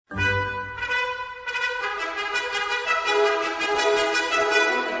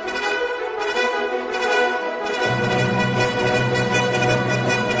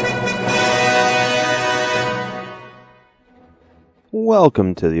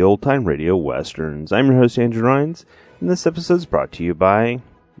Welcome to the Old Time Radio Westerns. I'm your host, Andrew Rhynes, and this episode is brought to you by,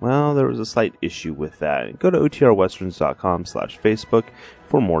 well, there was a slight issue with that. Go to OTRW1439/Facebook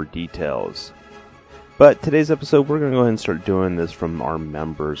for more details. But today's episode, we're going to go ahead and start doing this from our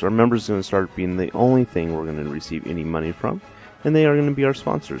members. Our members are going to start being the only thing we're going to receive any money from, and they are going to be our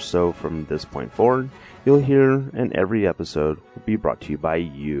sponsors. So from this point forward, you'll hear, and every episode will be brought to you by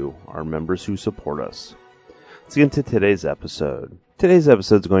you, our members who support us. Let's get into today's episode. Today's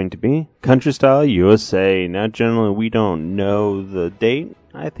episode is going to be Country Style USA. Now, generally, we don't know the date.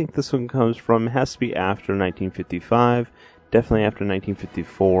 I think this one comes from, it has to be after 1955, definitely after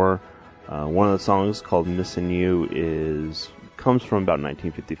 1954. One of the songs called Missin' You comes from about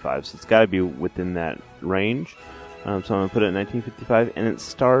 1955, so it's got to be within that range. So I'm going to put it in 1955, and it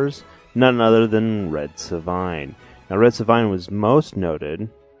stars none other than Red Sovine. Now, Red Sovine was most noted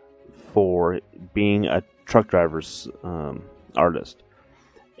for being a truck driver's artist.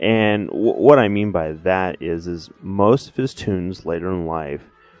 And what I mean by that is most of his tunes later in life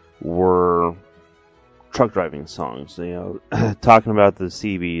were truck driving songs. You know, talking about the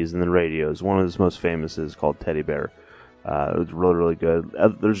CBs and the radios. One of his most famous is called Teddy Bear. It was really, really good.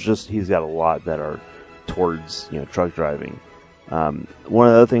 He's got a lot that are towards, truck driving. One of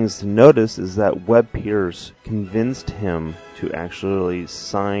the other things to notice is that Webb Pierce convinced him to actually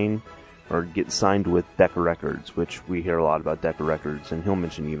sign or get signed with Decca Records, which we hear a lot about Decca Records, and he'll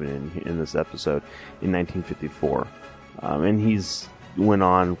mention even in this episode, in 1954. And he's went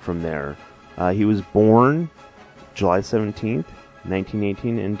on from there. He was born July 17th,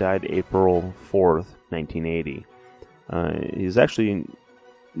 1918, and died April 4th, 1980. He's actually,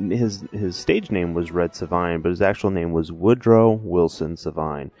 his stage name was Red Sovine, but his actual name was Woodrow Wilson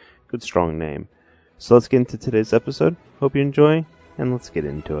Sovine. Good, strong name. So let's get into today's episode. Hope you enjoy, and let's get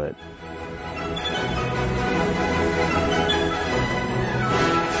into it.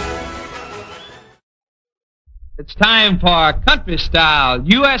 It's time for Country Style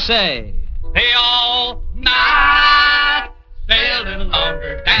USA. Stay all night, stay a little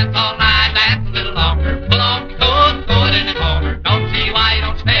longer, dance all night, dance a little longer, pull on your coat, throw it in the corner, don't see why you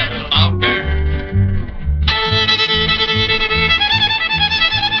don't stay a little longer.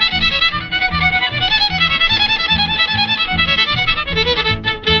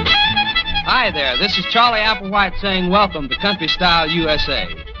 Hi there, this is Charlie Applewhite saying welcome to Country Style USA.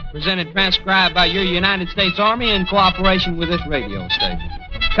 Presented, transcribed by your United States Army in cooperation with this radio station.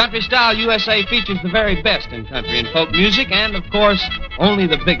 Country Style USA features the very best in country and folk music, and, of course, only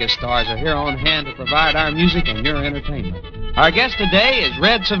the biggest stars are here on hand to provide our music and your entertainment. Our guest today is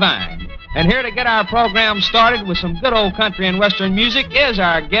Red Sovine, and here to get our program started with some good old country and western music is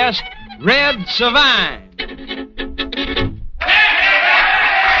our guest, Red Sovine.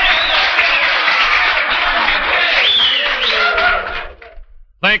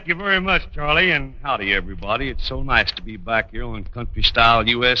 Thank you very much, Charlie, and howdy, everybody. It's so nice to be back here on Country Style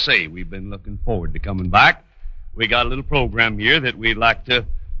USA. We've been looking forward to coming back. We got a little program here that we'd like to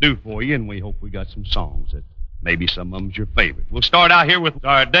do for you, and we hope we got some songs that maybe some of them's your favorite. We'll start out here with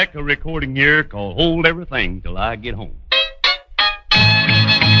our Decca recording year called Hold Everything Till I Get Home.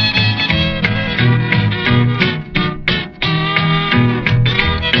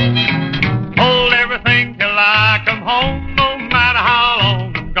 Hold everything till I come home, no matter how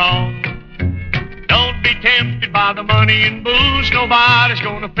long gone. Don't be tempted by the money and booze. Nobody's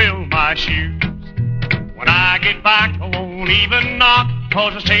gonna fill my shoes. When I get back, I won't even knock,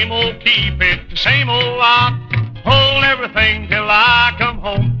 'cause the same old key fits the same old lock. Hold everything till I come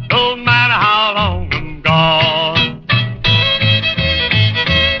home, no matter how long I'm gone.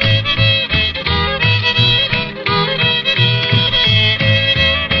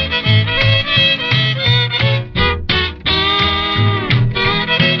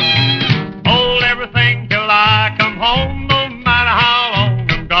 Home, no matter how long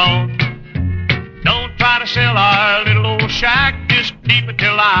I'm gone. Don't try to sell our little old shack, just keep it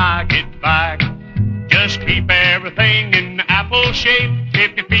till I get back. Just keep everything in apple shape.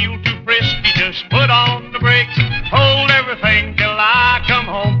 If you feel too frisky, just put on the brakes. Hold everything till I come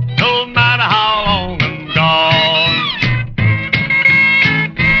home, no matter how long I'm gone.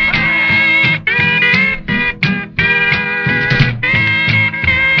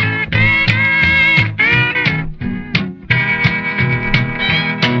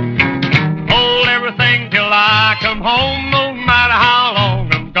 I come home, no matter how long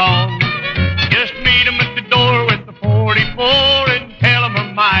I'm gone. Just meet 'em at the door with the 44 and tell 'em I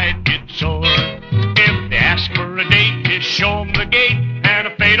might get sore. If they ask for a date, just show 'em the gate, and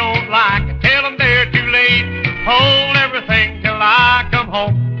if they don't like it, tell 'em they're too late. Hold everything till I come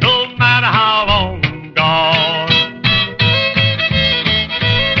home, no matter how long I'm gone.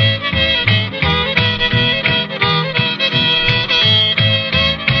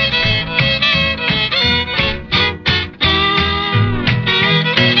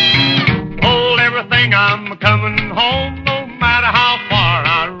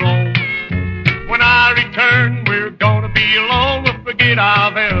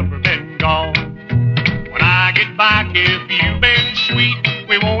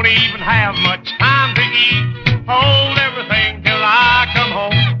 won't even have much time to eat. Hold everything till I come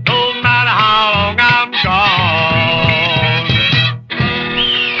home, no matter how long I'm gone.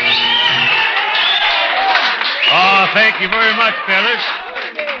 Oh, thank you very much, fellas.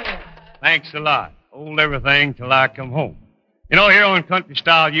 Thanks a lot. Hold everything till I come home. You know, here on Country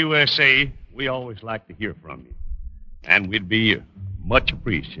Style USA, we always like to hear from you. And we'd be much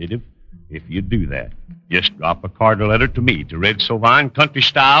appreciative if you'd do that. Just drop a card or letter to me, to Red Sovine, Country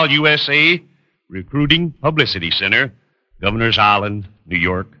Style USA, Recruiting Publicity Center, Governor's Island, New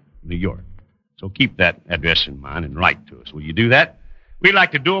York, New York. So keep that address in mind and write to us. Will you do that? We'd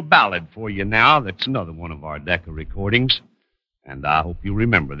like to do a ballad for you now. That's another one of our Decca recordings. And I hope you'll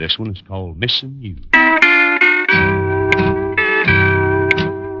remember this one. It's called Missing You.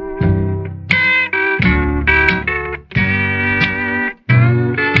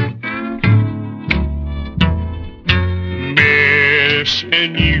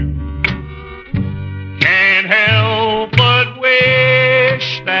 Missing you. Can't help but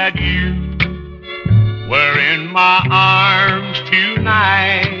wish that you were in my arms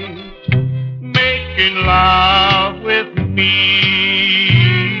tonight, making love with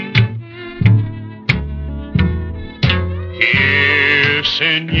me,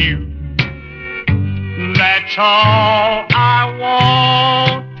 kissing you. That's all I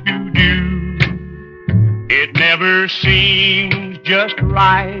want to do. It never seems just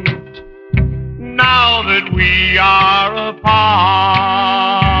right now that we are apart.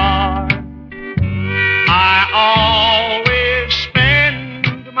 I always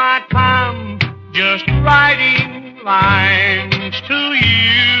spend my time just writing lines to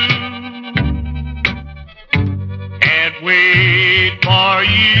you. Can't wait for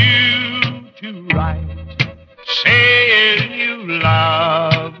you to write, saying you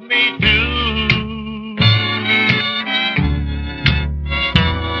love me too.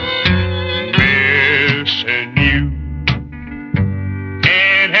 Missing you.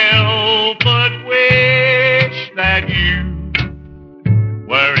 Can't help but wish that you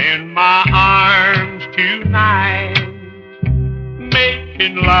were in my arms tonight,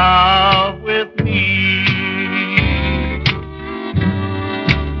 making love with me.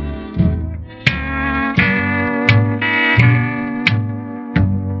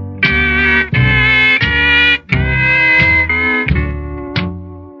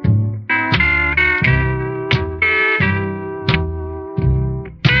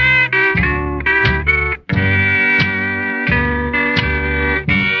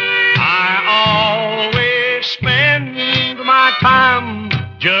 Time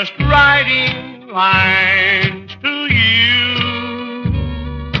just writing lines to you.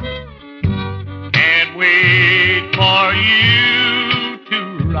 Can't wait for you to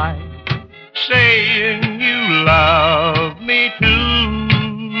write, saying you love me too.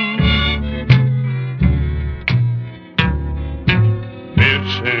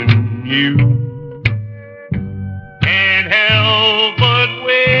 Missing you. Can't help but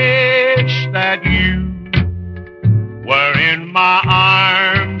wish that you were in my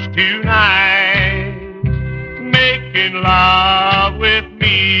arms tonight, making love with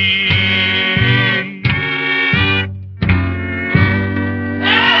me.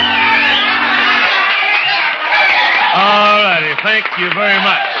 All righty, thank you very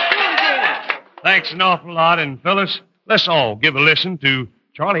much. Thanks an awful lot, and fellas, let's all give a listen to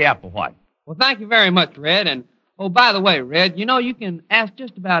Charlie Applewhite. Well, thank you very much, Red. And, oh, by the way, Red, you know you can ask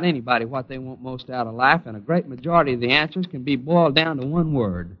just about anybody what they want most out of life, and a great majority of the answers can be boiled down to one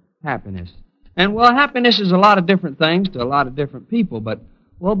word: happiness. And, well, happiness is a lot of different things to a lot of different people, but,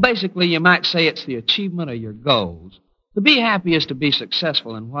 well, basically you might say it's the achievement of your goals. To be happy is to be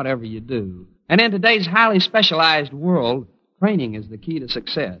successful in whatever you do. And in today's highly specialized world, training is the key to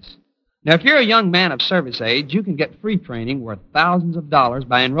success. Now, if you're a young man of service age, you can get free training worth thousands of dollars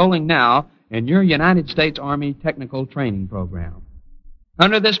by enrolling now in your United States Army Technical Training Program.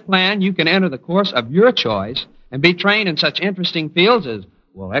 Under this plan, you can enter the course of your choice and be trained in such interesting fields as,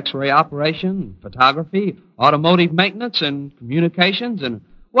 well, X-ray operation, photography, automotive maintenance, and communications, and,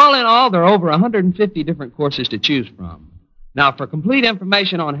 well, in all, there are over 150 different courses to choose from. Now, for complete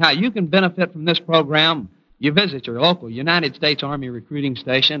information on how you can benefit from this program, you visit your local United States Army recruiting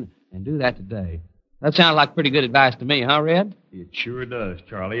station, and do that today. That sounds like pretty good advice to me, huh, Red? It sure does,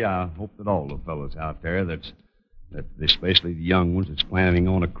 Charlie. I hope that all the fellows out there, that especially the young ones that's planning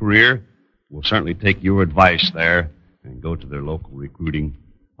on a career, will certainly take your advice there and go to their local recruiting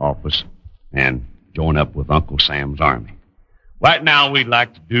office and join up with Uncle Sam's Army. Right now, we'd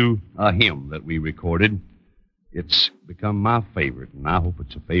like to do a hymn that we recorded. It's become my favorite, and I hope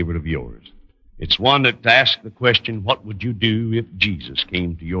it's a favorite of yours. It's one that asks the question, what would you do if Jesus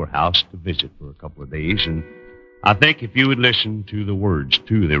came to your house to visit for a couple of days? And I think if you would listen to the words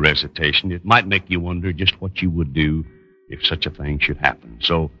to the recitation, it might make you wonder just what you would do if such a thing should happen.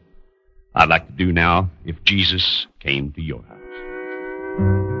 So I'd like to do now, if Jesus came to your house.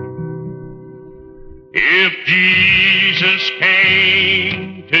 If Jesus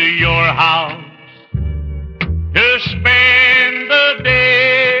came to your house to spend a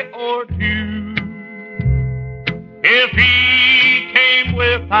day or two, if he came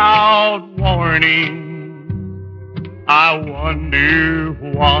without warning, I wonder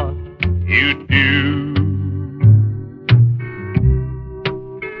what you'd do.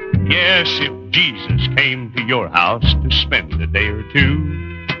 Yes, if Jesus came to your house to spend a day or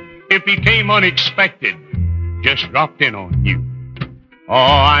two, if he came unexpected, just dropped in on you, oh,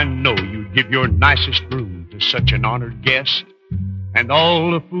 I know you'd give your nicest room to such an honored guest, and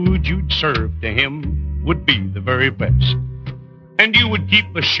all the food you'd serve to him would be the very best. And you would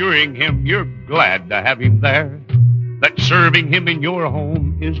keep assuring him you're glad to have him there, that serving him in your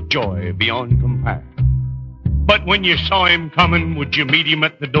home is joy beyond compare. But when you saw him coming, would you meet him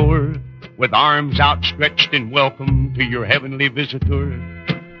at the door with arms outstretched in welcome to your heavenly visitor?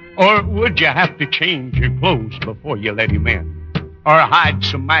 Or would you have to change your clothes before you let him in? Or hide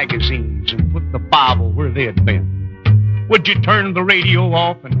some magazines and put the Bible where they had been? Would you turn the radio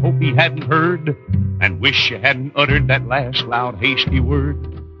off and hope he hadn't heard, and wish you hadn't uttered that last loud, hasty word?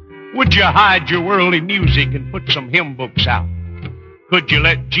 Would you hide your worldly music and put some hymn books out? Could you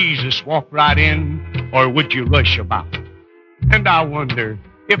let Jesus walk right in, or would you rush about? And I wonder,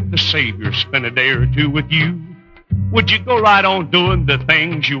 if the Savior spent a day or two with you, would you go right on doing the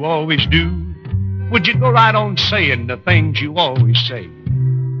things you always do? Would you go right on saying the things you always say?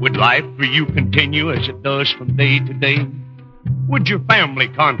 Would life for you continue as it does from day to day? Would your family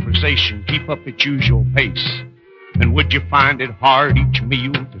conversation keep up its usual pace? And would you find it hard each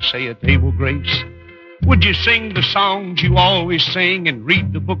meal to say a table grace? Would you sing the songs you always sing and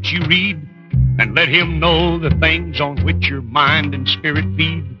read the books you read, and let him know the things on which your mind and spirit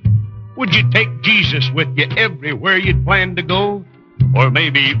feed? Would you take Jesus with you everywhere you'd plan to go? Or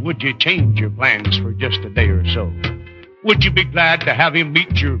maybe would you change your plans for just a day or so? Would you be glad to have him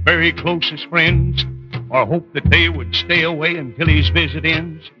meet your very closest friends, or hope that they would stay away until his visit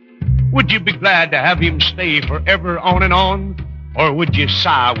ends? Would you be glad to have him stay forever on and on, or would you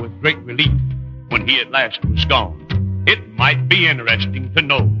sigh with great relief when he at last was gone? It might be interesting to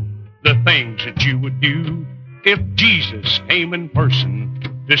know the things that you would do if Jesus came in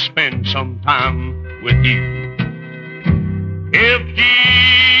person to spend some time with you. If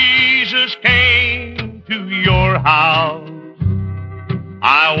Jesus came to your house,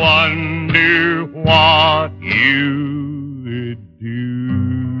 I wonder what you'd do.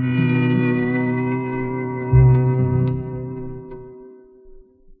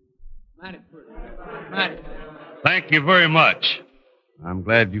 Thank you very much. I'm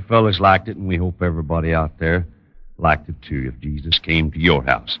glad you fellas liked it, and we hope everybody out there liked it too if Jesus came to your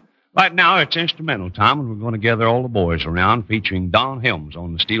house. Right now, it's instrumental time, and we're going to gather all the boys around, featuring Don Helms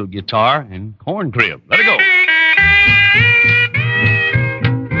on the steel guitar and corn crib. Let it go.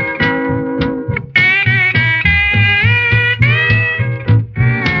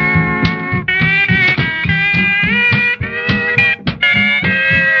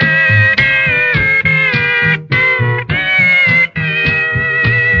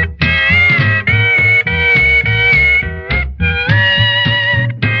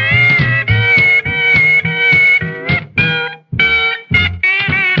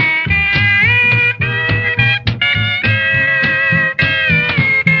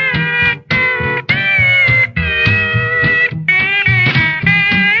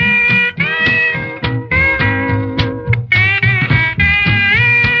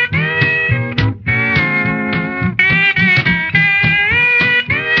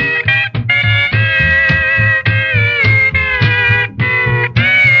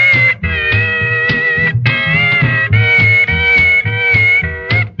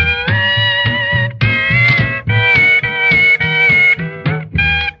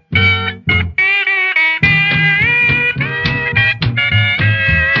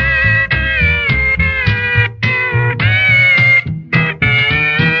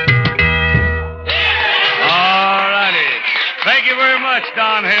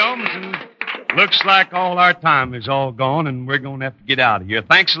 Looks like all our time is all gone, and we're going to have to get out of here.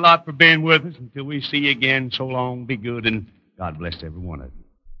 Thanks a lot for being with us. Until we see you again, so long, be good, and God bless every one of you.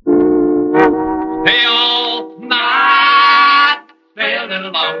 Stay all night, stay a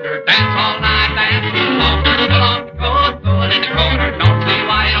little longer, dance all night, dance a little longer. Go on, go in the corner, don't see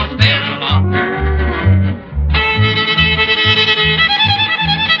why you don't stay a little longer.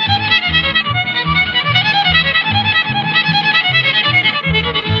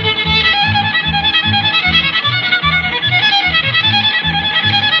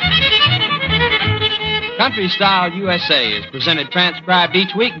 Country Style USA is presented transcribed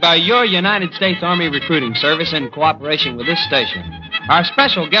each week by your United States Army Recruiting Service in cooperation with this station. Our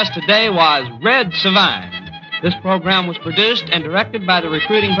special guest today was Red Sovine. This program was produced and directed by the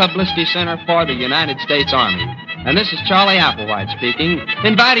Recruiting Publicity Center for the United States Army. And this is Charlie Applewhite speaking,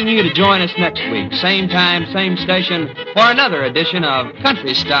 inviting you to join us next week, same time, same station, for another edition of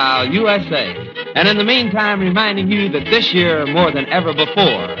Country Style USA. And in the meantime, reminding you that this year, more than ever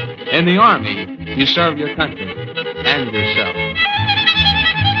before, in the Army, you serve your country and yourself.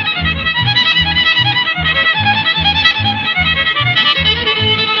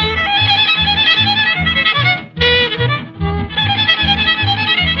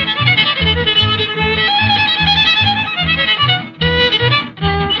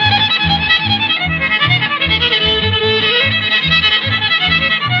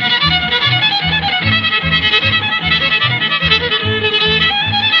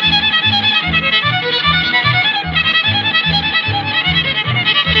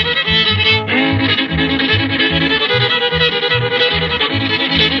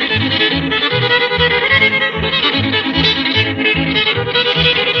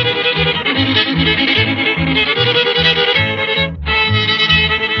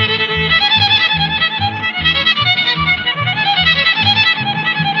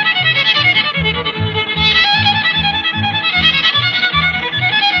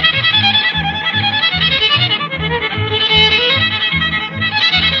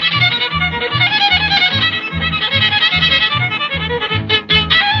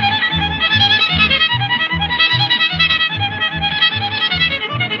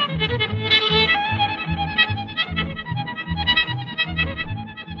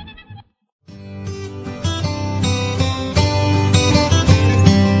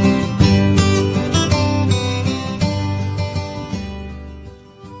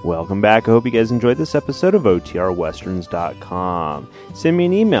 Welcome back. I hope you guys enjoyed this episode of OTRWesterns.com. Send me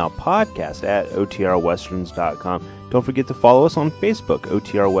an email, podcast@OTRWesterns.com. Don't forget to follow us on Facebook,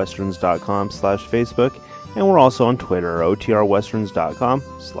 OTRWesterns.com/Facebook. And we're also on Twitter,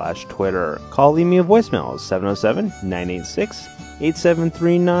 OTRWesterns.com/Twitter. Call, leave me a voicemail,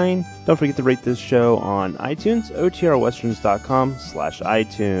 707-986-8739. Don't forget to rate this show on iTunes,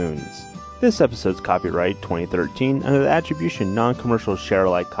 OTRWesterns.com/iTunes. This episode's copyright 2013 under the Attribution Non-Commercial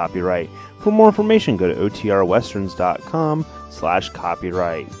Share-alike copyright. For more information, go to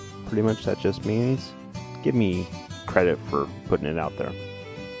OTRWesterns.com/copyright. Pretty much that just means give me credit for putting it out there.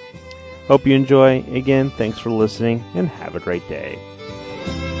 Hope you enjoy. Again, thanks for listening and have a great day.